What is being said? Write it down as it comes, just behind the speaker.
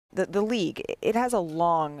the league, it has a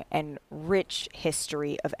long and rich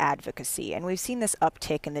history of advocacy, and we've seen this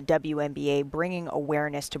uptick in the WNBA bringing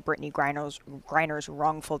awareness to Brittney Griner's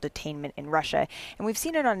wrongful detainment in Russia, and we've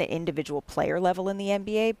seen it on an individual player level in the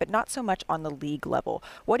NBA, but not so much on the league level.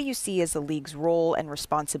 What do you see as the league's role and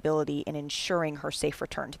responsibility in ensuring her safe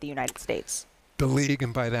return to the United States? The league,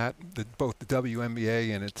 and by that, both the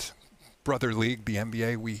WNBA and its brother league, the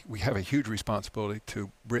NBA, we have a huge responsibility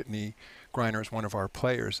to Brittney Griner as one of our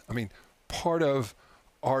players. I mean, part of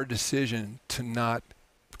our decision to not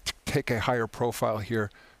take a higher profile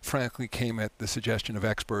here, frankly, came at the suggestion of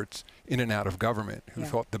experts in and out of government who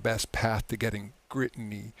thought the best path to getting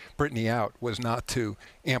Brittney out was not to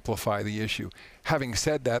amplify the issue. Having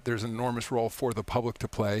said that, there's an enormous role for the public to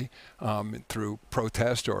play through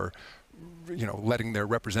protest or letting their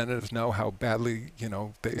representatives know how badly,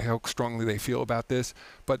 how strongly they feel about this.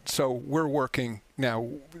 But so we're working now.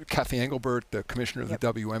 Kathy Engelbert, the commissioner of the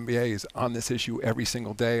WNBA, is on this issue every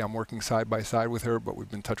single day. I'm working side by side with her, but we've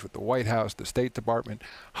been in touch with the White House, the State Department,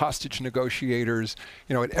 hostage negotiators,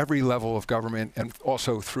 at every level of government, and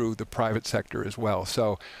also through the private sector as well.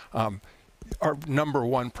 So our number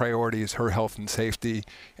one priority is her health and safety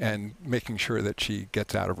and making sure that she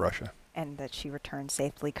gets out of Russia. And that she returns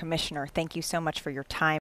safely. Commissioner, thank you so much for your time.